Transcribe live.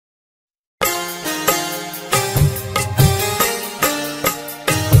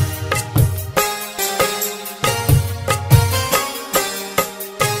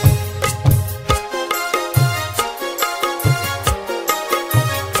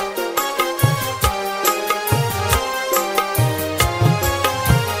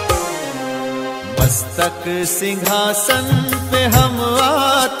मस्तक सिंहासन पे हम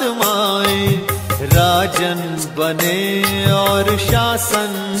आत्माएं, राजन बने और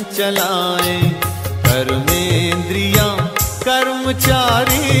शासन चलाएं। कर्मेंद्रियां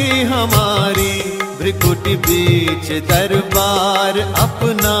कर्मचारी हमारी, भ्रिकुटी बीच दरबार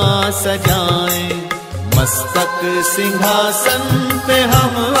अपना सजाएं। मस्तक सिंहासन पे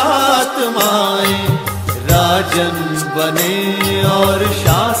हम आत्माएं, राजन बने और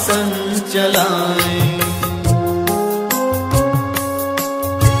शासन चलाएं।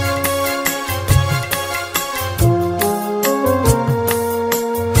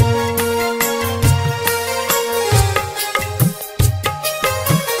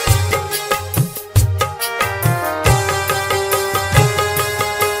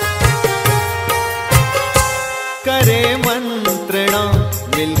 करे मंत्रणा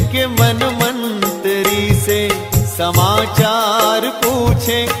मिलके मन मंत्री से, समाचार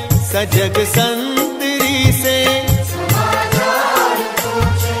पूछे सजग संतरी से। समाचार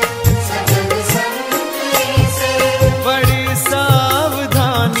पूछे सजग संतरी से, बड़ी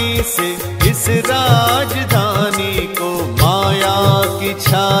सावधानी से इस राजधानी को माया की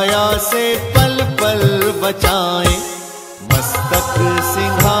छाया से पल पल बचाएं। मस्तक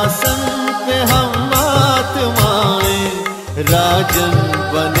सिंहासन पे हम आत्माएं, राजन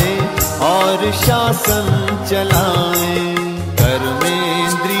बने और शासन चलाएं।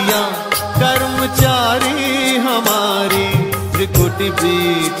 कर्मेंद्रियां कर्मचारी हमारी, त्रिकुटी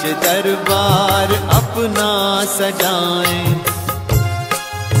बीच दरबार अपना सजाएं।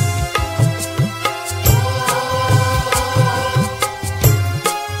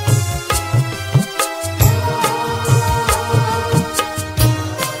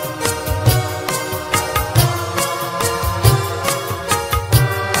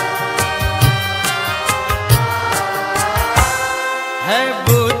 है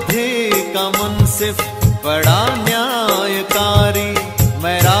बुद्धि का मुंसिफ बड़ा न्यायकारी,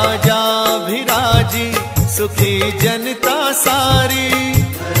 मैं राजा भी राजी सुखी जनता सारी।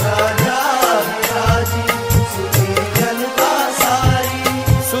 राजा भी राजी सुखी जनता सारी,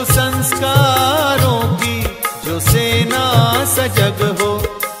 सुसंस्कारों की जो सेना सजग हो,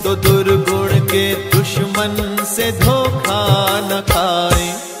 तो दुर्गुण के दुश्मन से धोखा न खाए।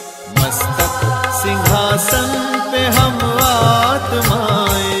 मस्तक सिंहासन पे हम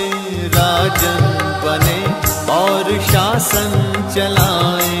आत्माएं, राजन बने और शासन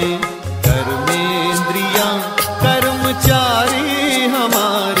चलाएं। कर्मेंद्रियां कर्मचारी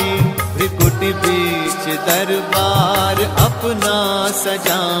हमारी, त्रिकुटी बीच दरबार अपना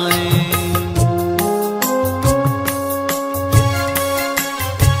सजाएं।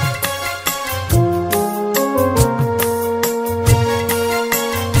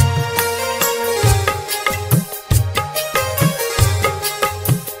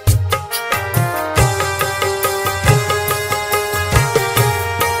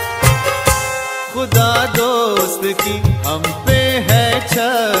 खुदा दोस्त की हम पे है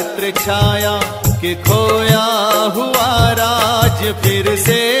छत्र छाया, कि खोया हुआ राज फिर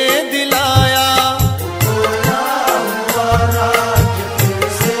से दिलाया। खोया हुआ राज फिर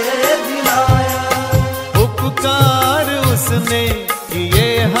से दिलाया, उपकार उसने किए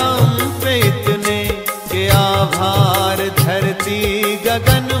हम पे इतने, के आभार धरती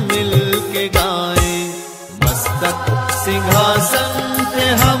गगन मिल के गाएं। मस्तक सिंहासन पे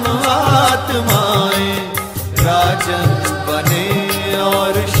हम आत्माएं, राजन बने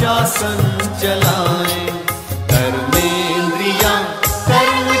और शासन चलाएं। कर्मेंद्रियां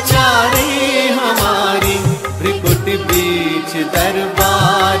कर्मचारी हमारी, त्रिकुटी बीच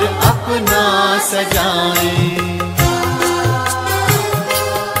दरबार अपना सजाएं।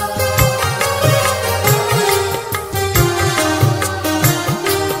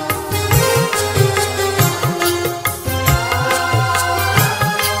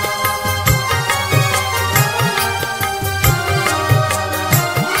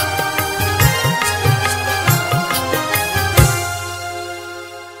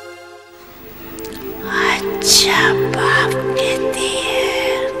 बाप कहते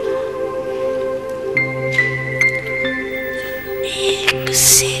हैं एक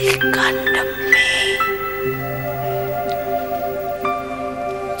सेकंड में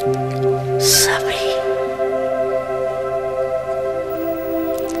सभी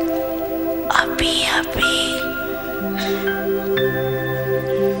अभी अभी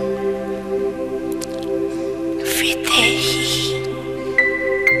विदेही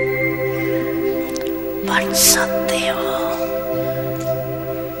बन सकते हो,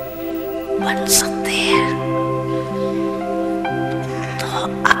 बन सकते हैं। तो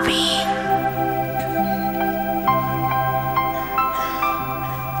अभी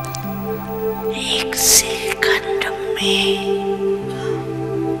एक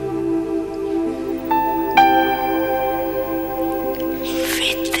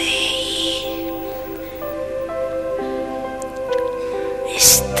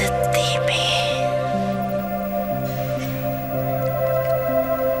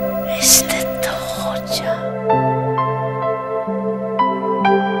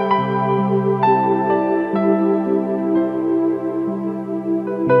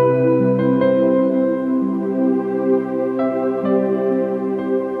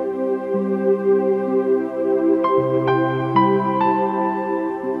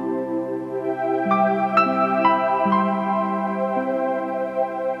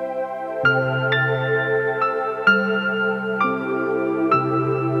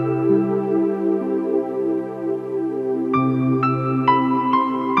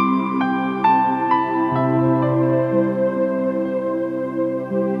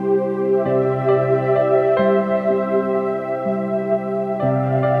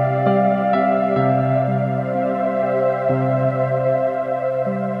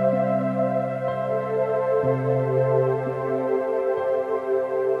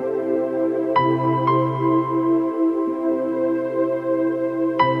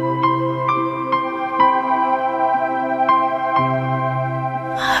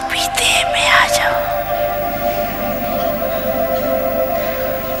देह में आ जाओ।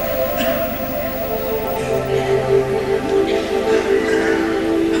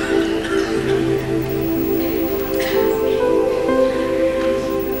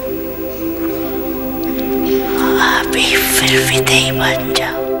 अभी फिर विधेय बन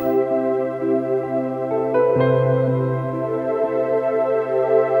जाओ।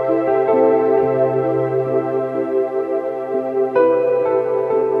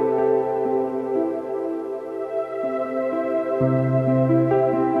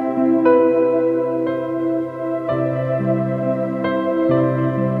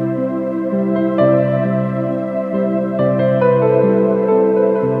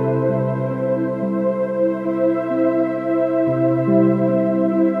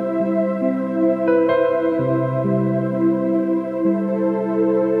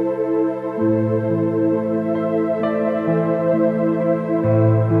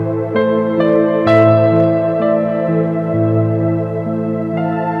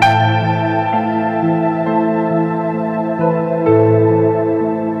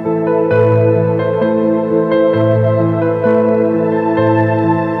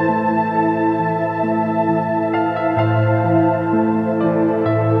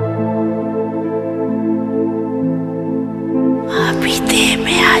 अभी देह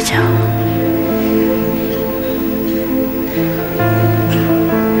में आ जाओ।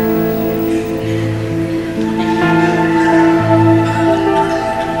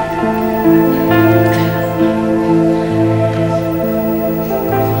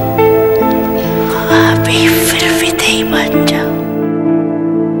 अभी फिर विधेय बन जाओ।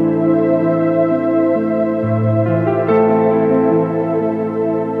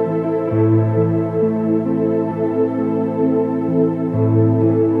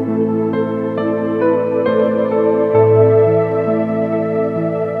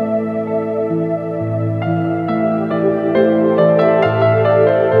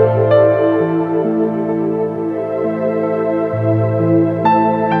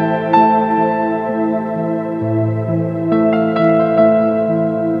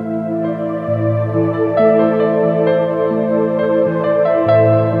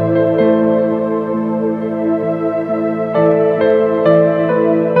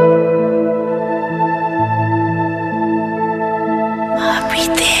 अभी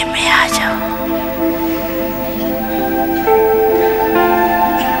देह में आ जाओ।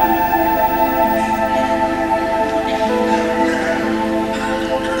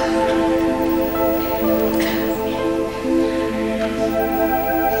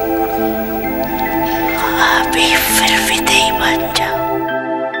 अभी फिर विधेय बन जाओ।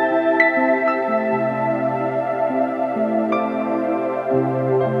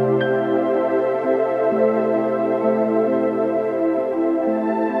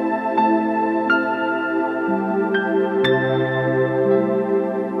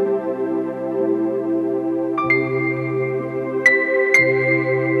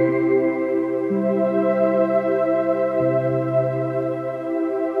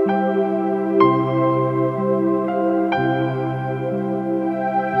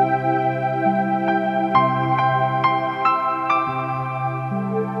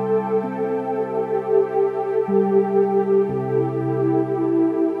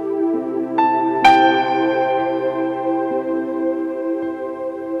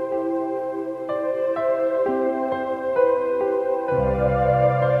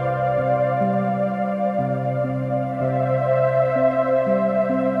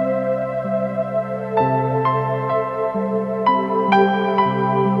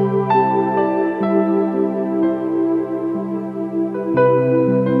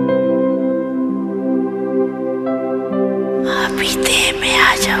 अभी देह में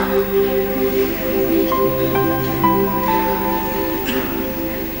आ जाओ।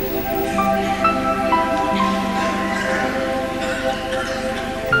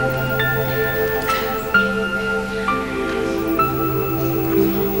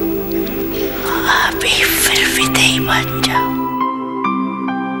 अभी फिर विधेय बन जाओ।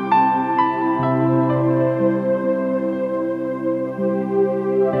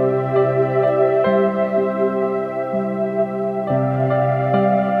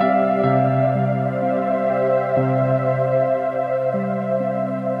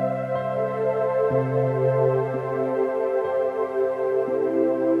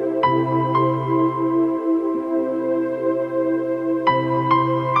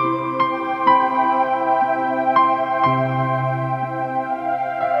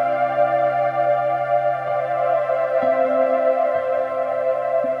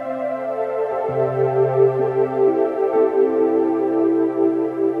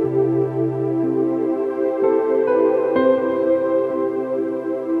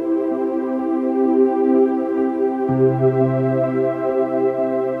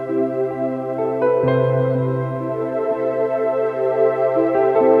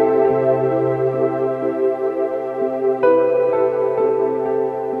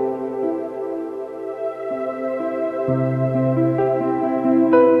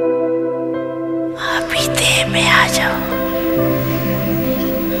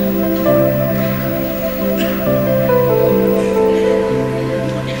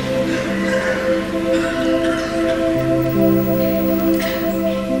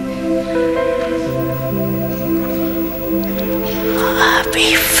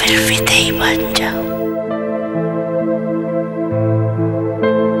 अभी फिर विधेय बन जाओ।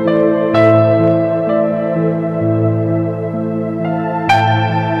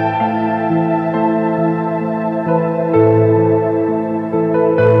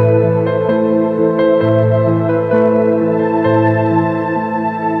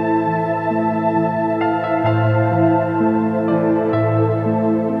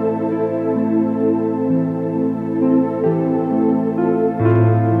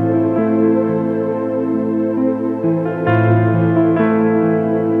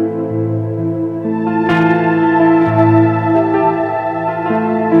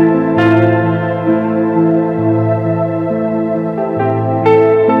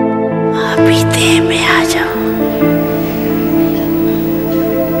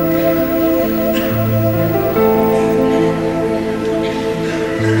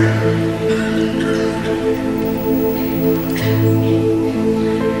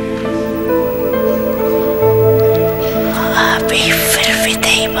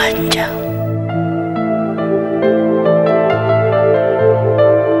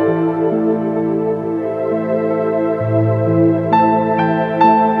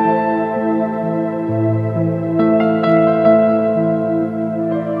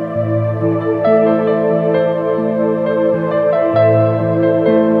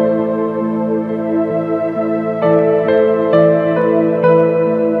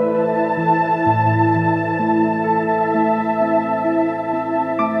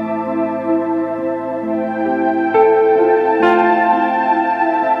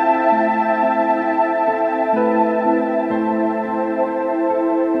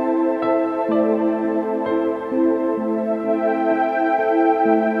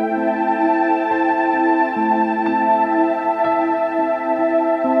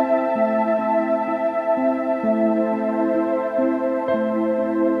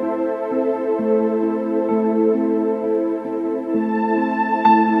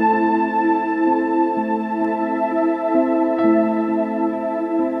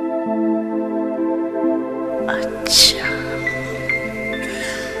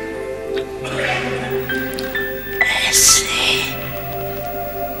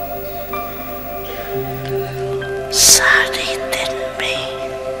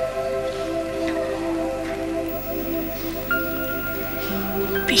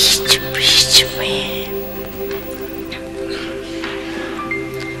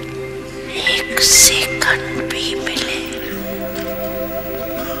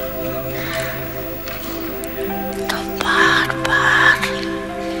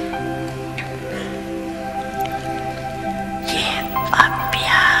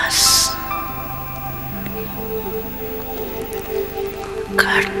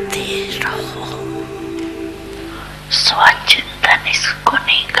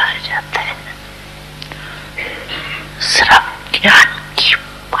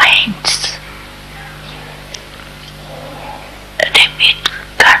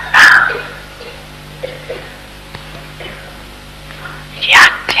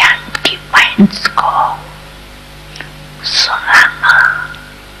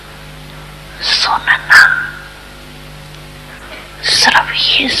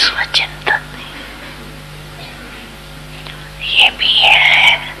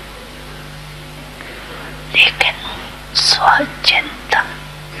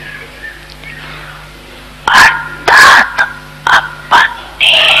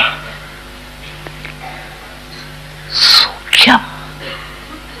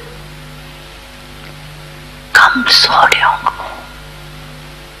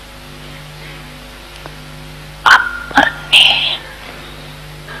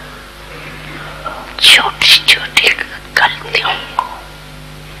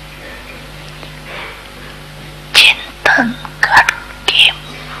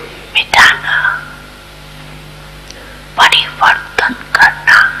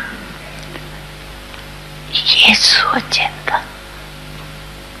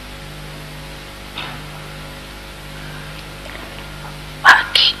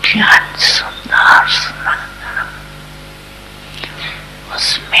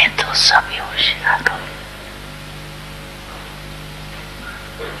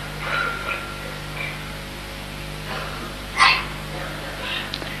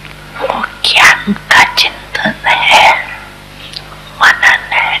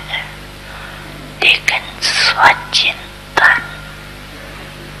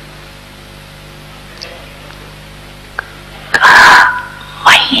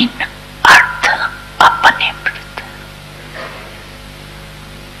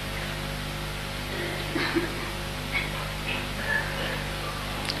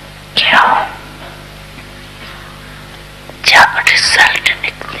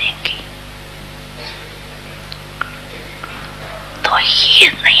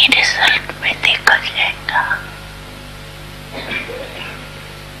 जाएगा।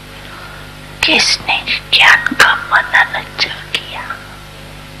 किसने ज्ञान का मनन अच्छा किया?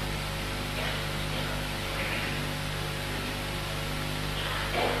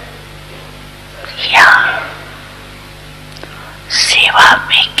 या सेवा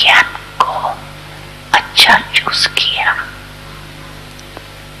में ज्ञान को अच्छा चूज किया?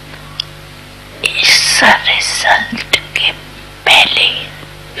 इस रिजल्ट के पहले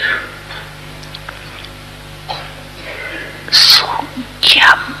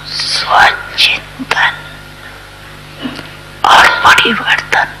सूक्ष्म स्वचिंतन और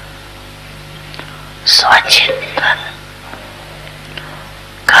परिवर्तन। स्वचिंतन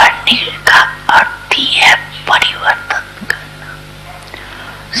करने का अर्थ ही है परिवर्तन करना।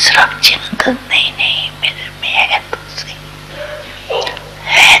 सिर्फ चिंतन नहीं, मेरे में है तो सही,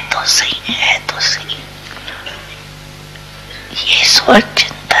 है तो सही, है तो सही, ये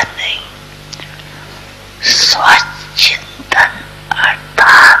स्वचिंतन नहीं। स्वचिंतन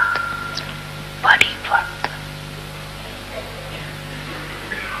अर्थात परिवर्तन।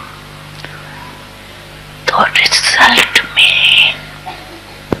 तो रिजल्ट में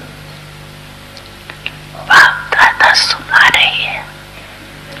बाप दादा सुना रहे हैं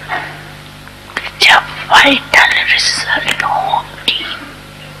कि जब फाइनल रिजल्ट होंगी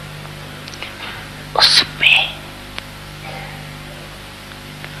उसमें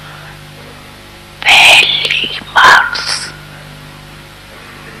पहली मार्क्स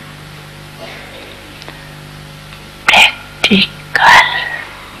प्रैक्टिकल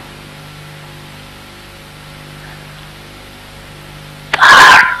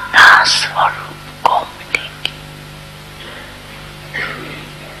धारणा स्वरूप को मिलेगी।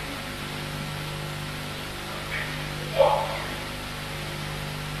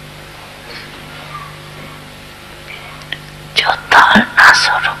 जो धारणा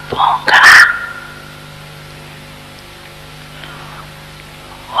स्वरूप होगा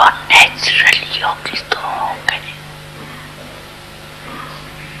वो नेचुरल योगी तो होंगे।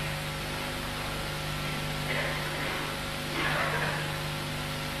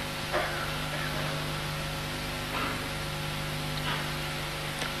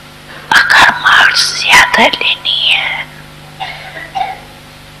 अगर मार्क्स ज्यादा लेनी है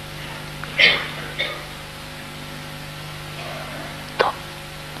तो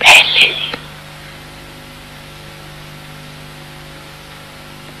पहले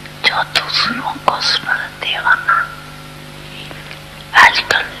जो दूसरों को सुनाते हो ना,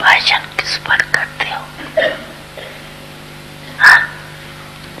 आजकल भाषण किस पर करते हो? हाँ?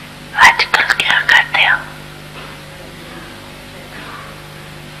 आजकल क्या करते हो?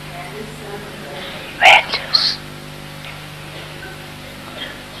 वैल्यूज।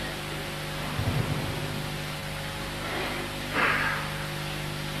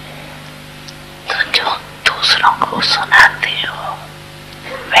 तो जो दूसरों को सुनाते हो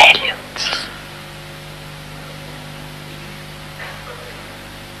वैल्यूज,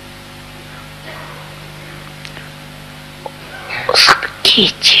 उसकी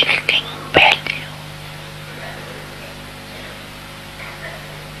चीटिंग वैल्यू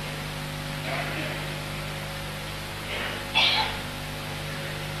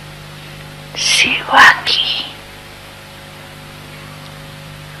सेवा की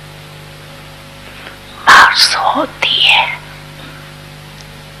मार्क्स होती है,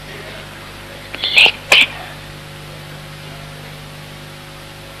 लेकिन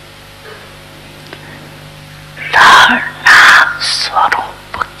धारणा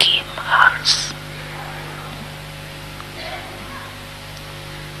स्वरूप की मार्क्स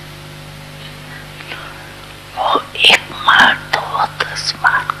वो 1 मार्क तो 10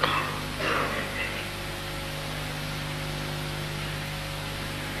 मार्क।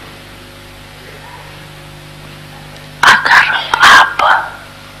 अगर आप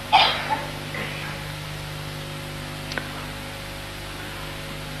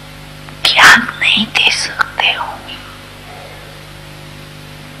ज्ञान नहीं दे सकते हो,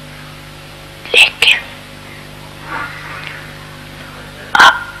 लेकिन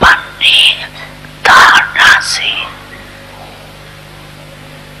अपने धारणा से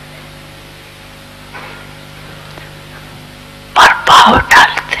प्रभाव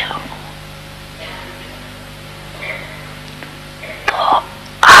डालते हो, तो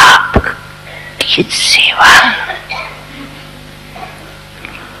आपकी सेवा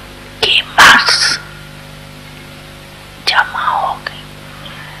की मार्क्स जमा हो गई।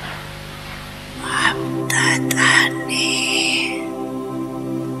 बाप दादा ने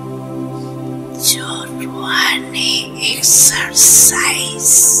जो रूहानी एक्सरसाइज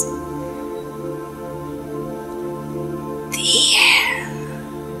दी है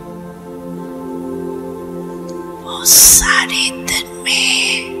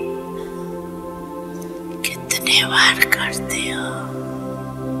व्यवहार करते हो,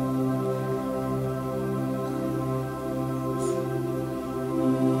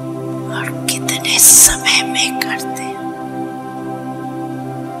 और कितने समय में करते हो।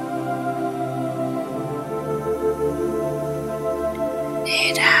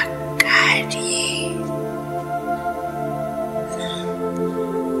 निराकारी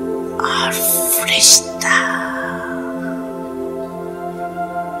और फरिश्ता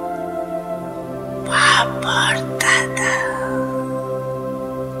बाप और दादा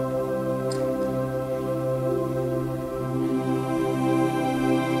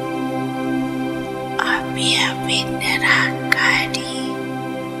अभी निराकारी,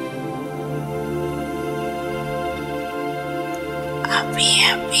 अभी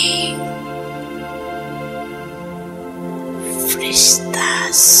फरिश्ता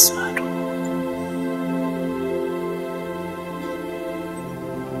स्वरूप।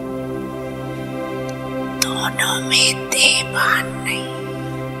 दोनों में देवान नहीं।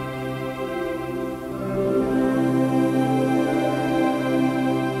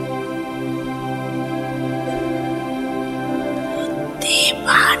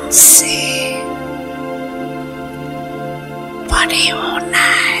 देवान से परे होना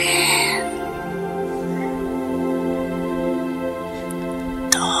है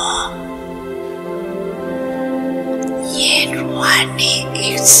तो ये रूहानी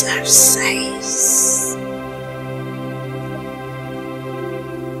एक्सरसाइज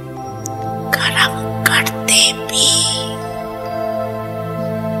कर्म करते भी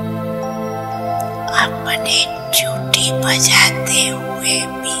अपने चूटी बजाते हुए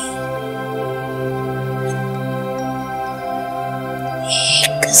भी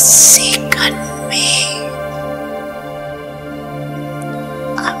एक सेकंड में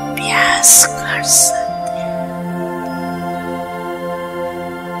अभ्यास कर सकते हैं।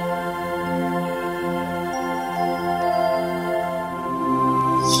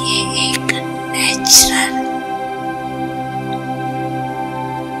 ये एक नेचुरल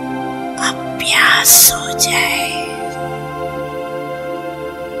अभ्यास हो जाए।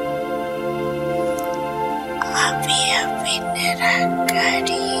 अभी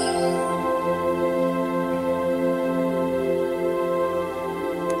निराकारी,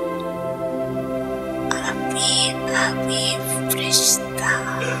 अभी फरिश्ता।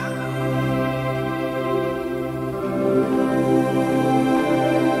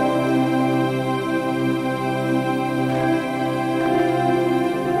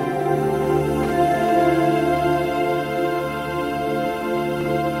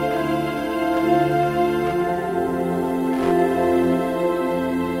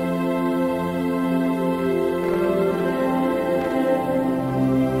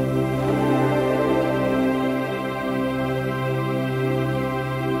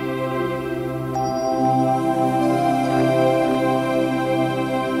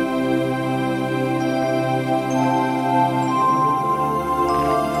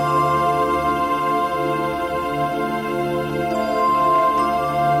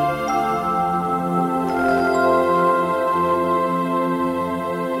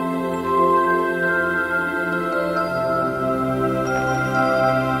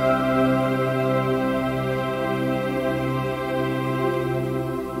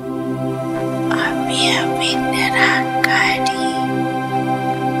 अभी निराकारी,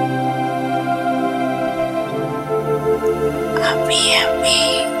 अभी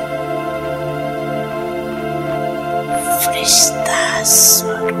फरिश्ता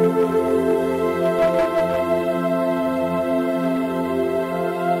स्वरूप।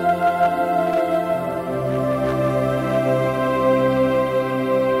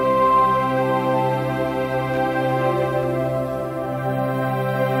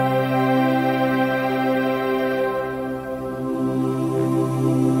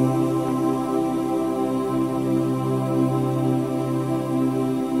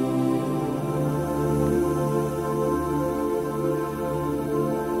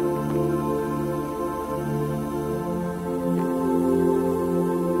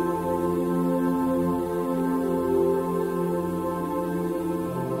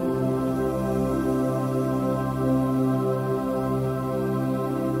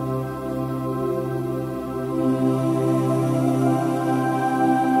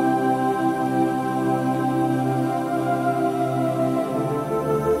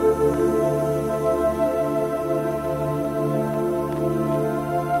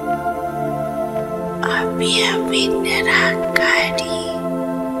 अभी निराकारी,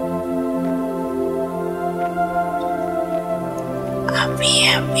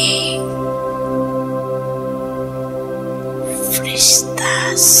 अभी फरिश्ता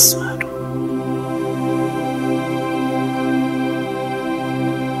स्वरूप।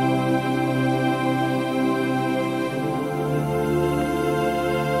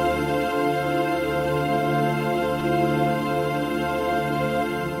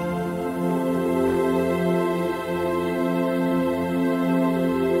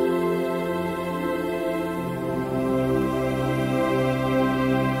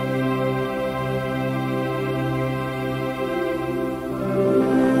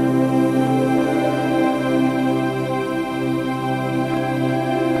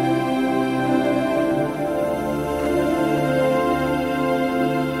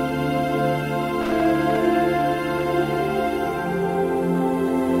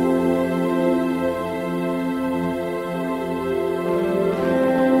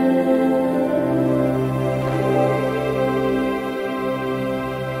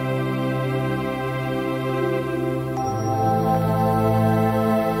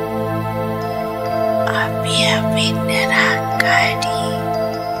 अभी निराकारी,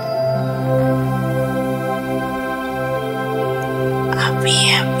 अभी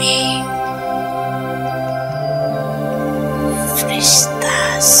अभी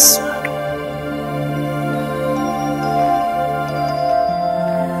फरिश्ता स्वरूप,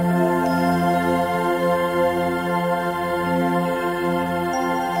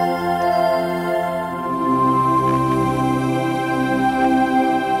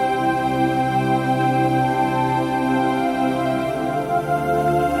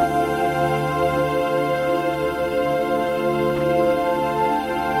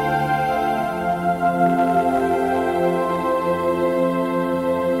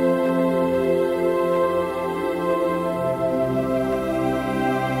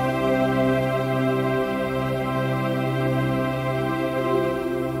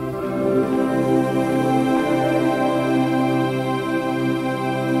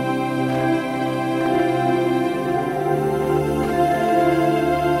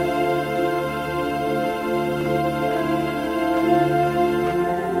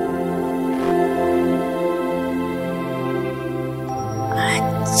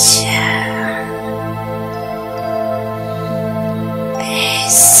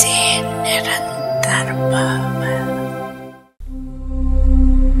 ऐसे निरंतर भाव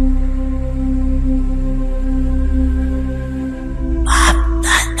बाप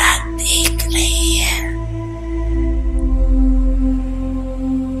दादा देख रही है।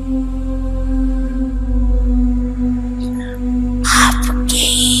 आपके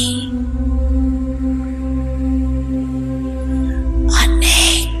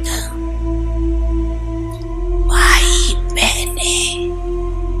अनेक भाई बहने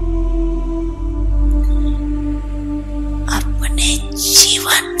अपने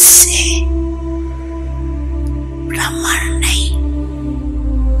जीवन से भ्रमण नहीं,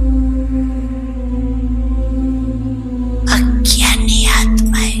 अज्ञानी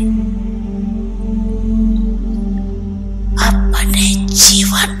आत्माएं अपने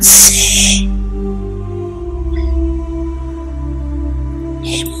जीवन से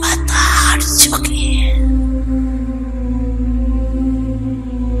हिम्मत हार चुके हैं।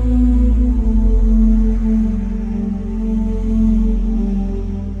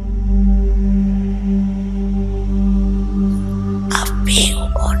 अभी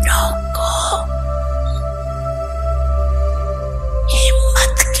उन्हों को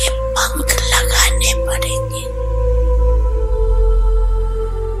हिम्मत के पंख लगाने पड़ेंगे।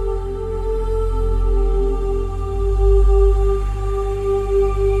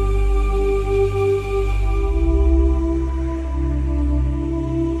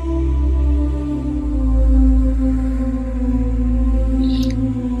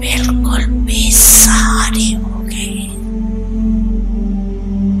 बिल्कुल बेसहारे हो गए,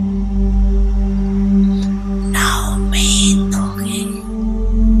 ना उम्मीद हो गई।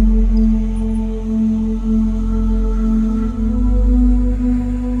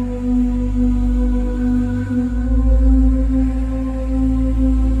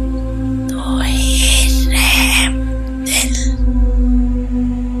 तो ये रहम दिल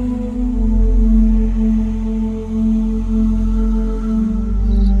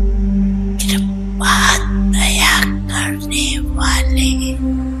कृपा दया करने वाले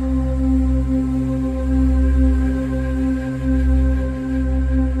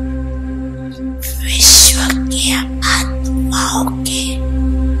विश्व की आत्माओं के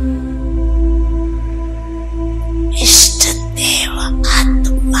इष्ट देव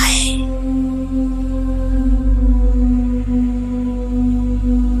आत्माएं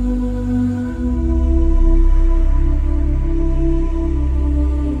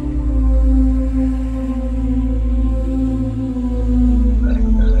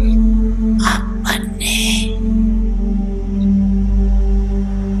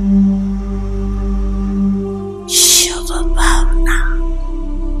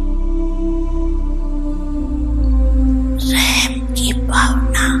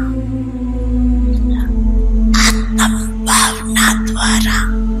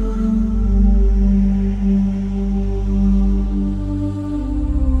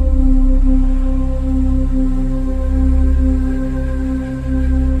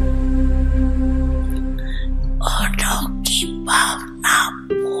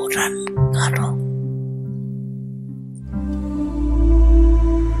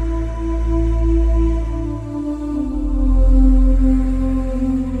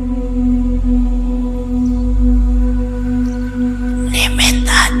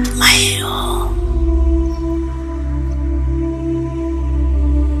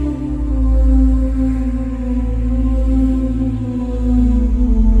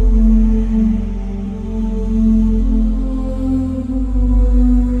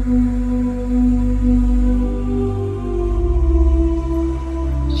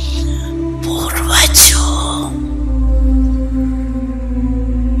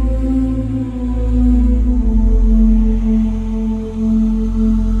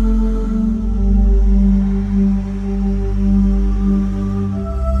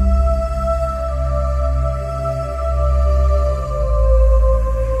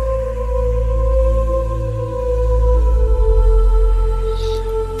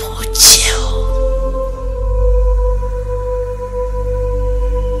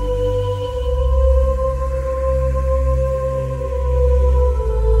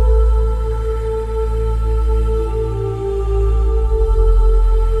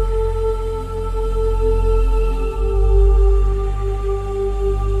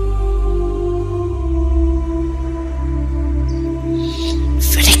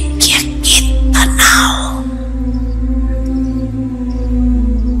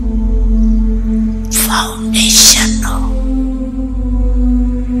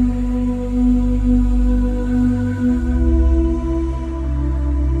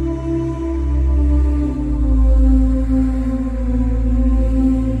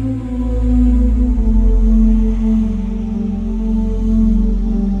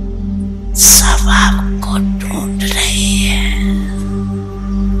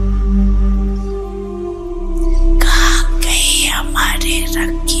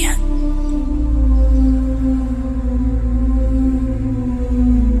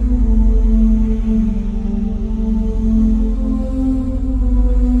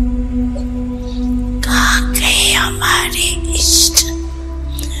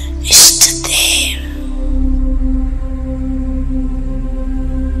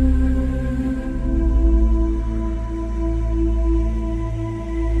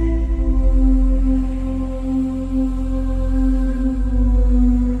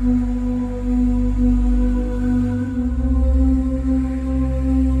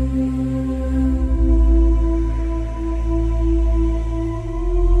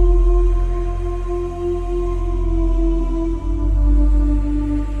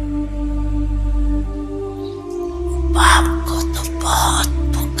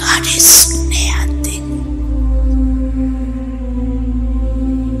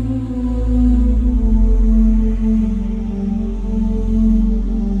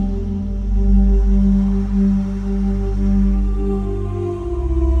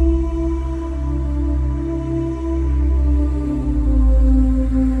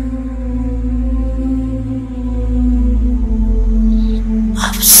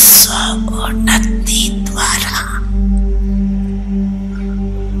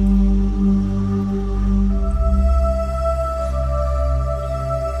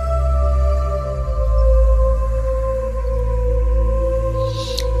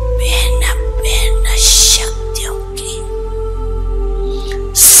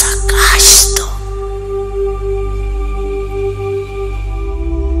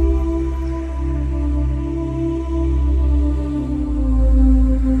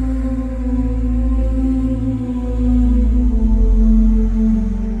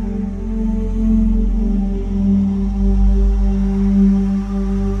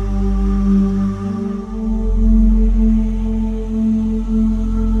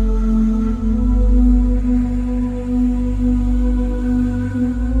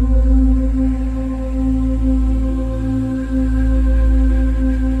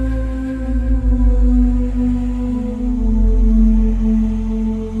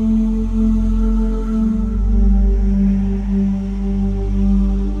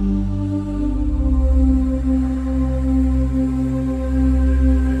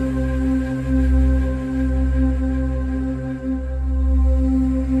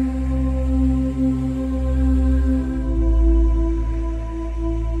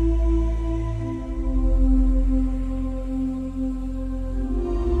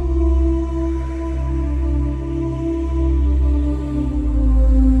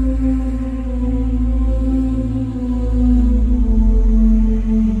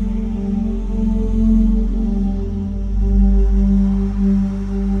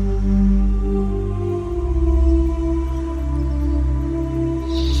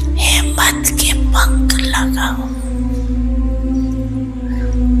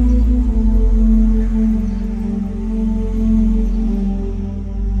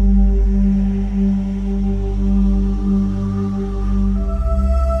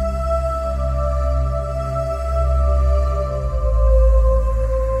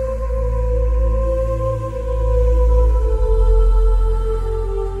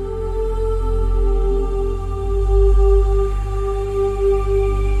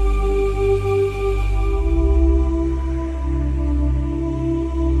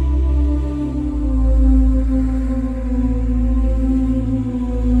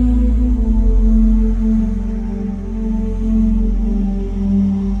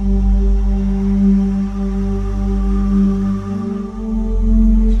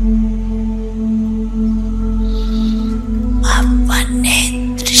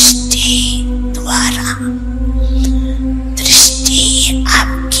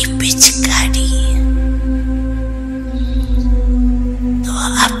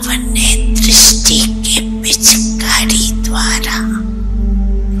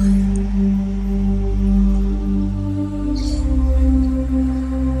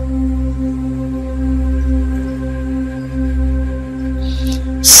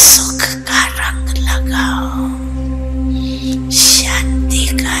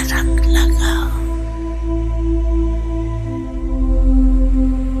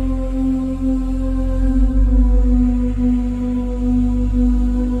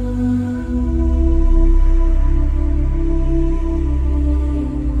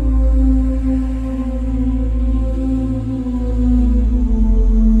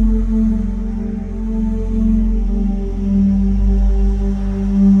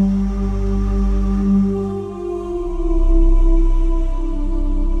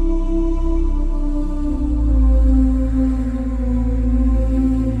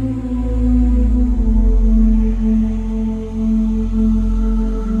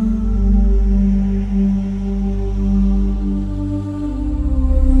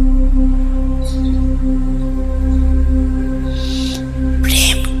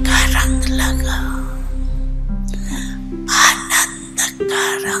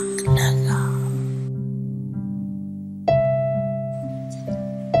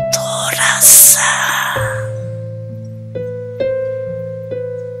आशा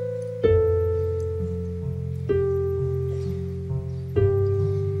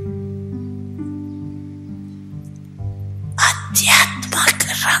आध्यात्मिक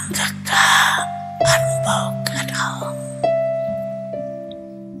रंग का अनुभव करो।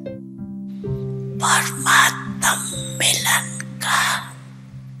 परमात्मा मिलन का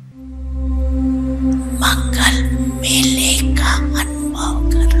मंगल मेले का अनुभव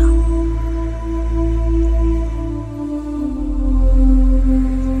करो।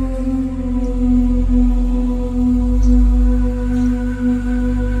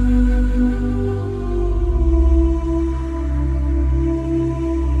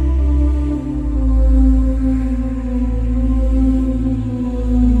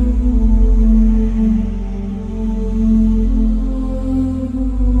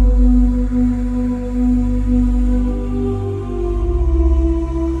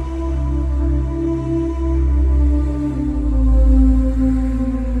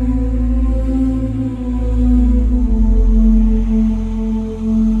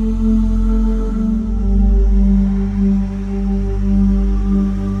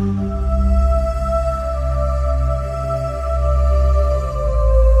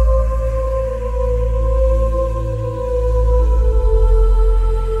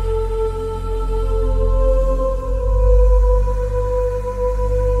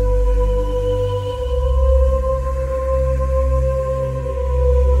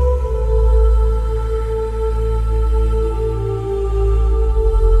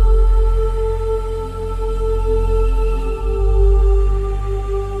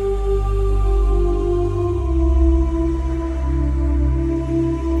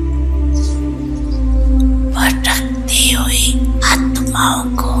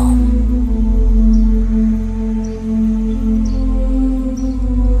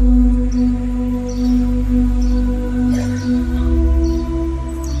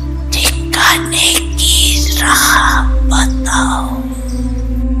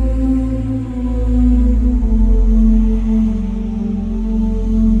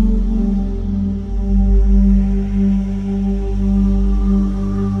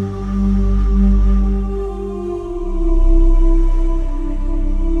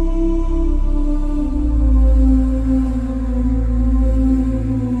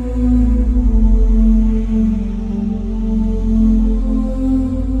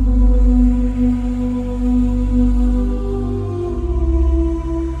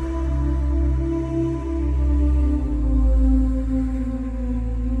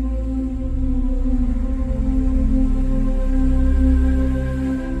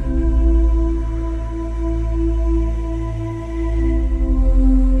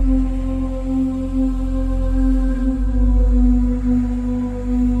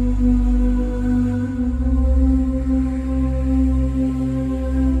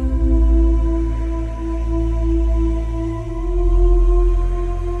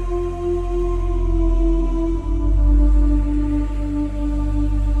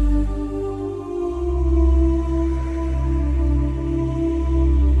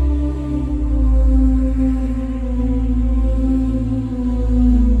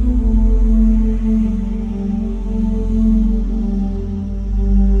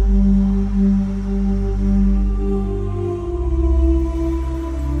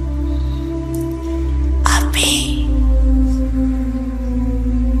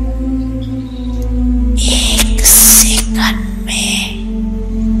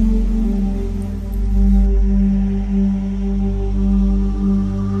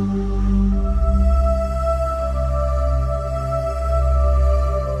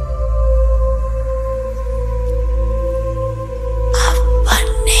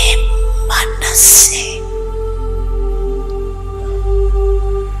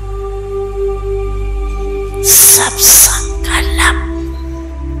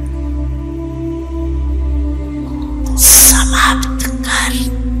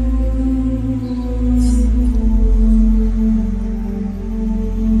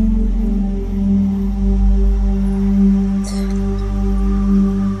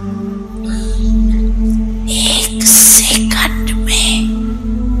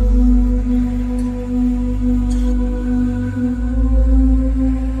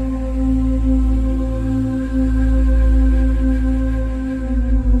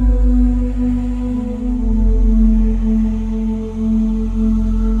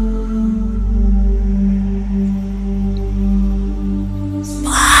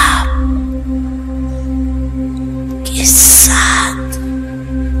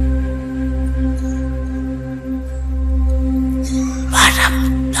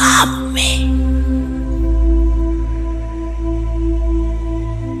 में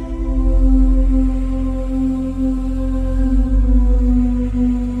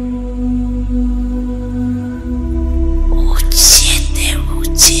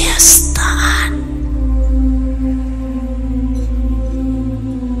ऊंचे स्थान,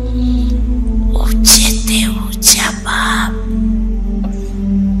 ऊंचा भाव,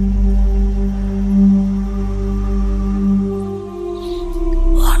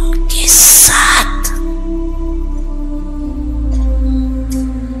 उनके साथ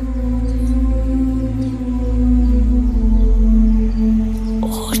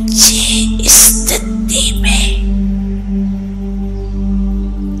ऊंची स्थिति में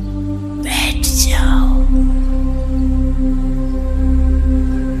बैठ जाओ।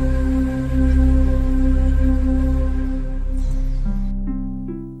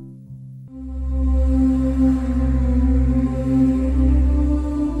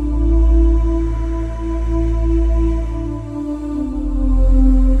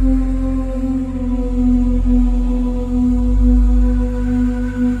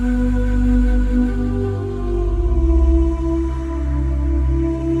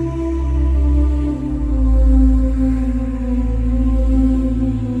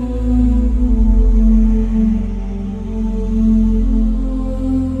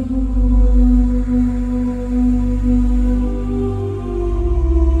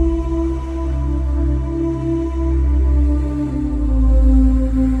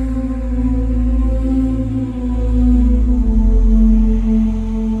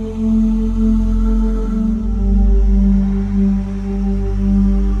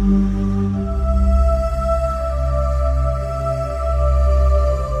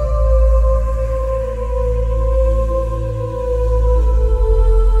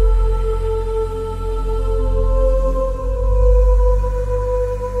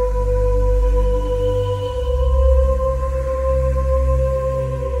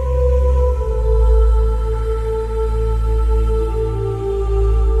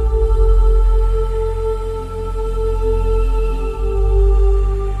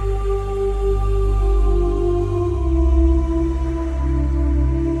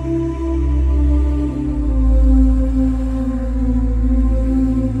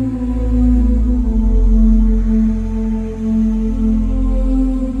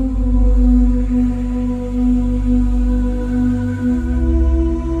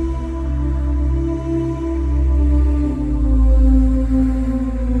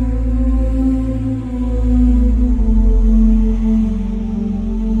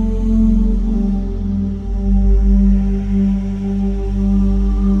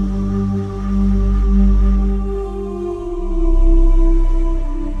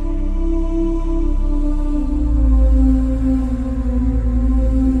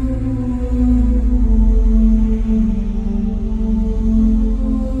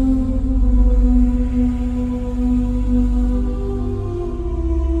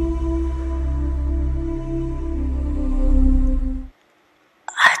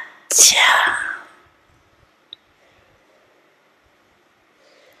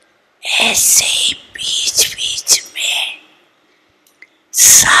 ऐसे ही बीच बीच में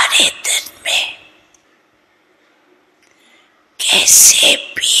सारे दिन में कैसे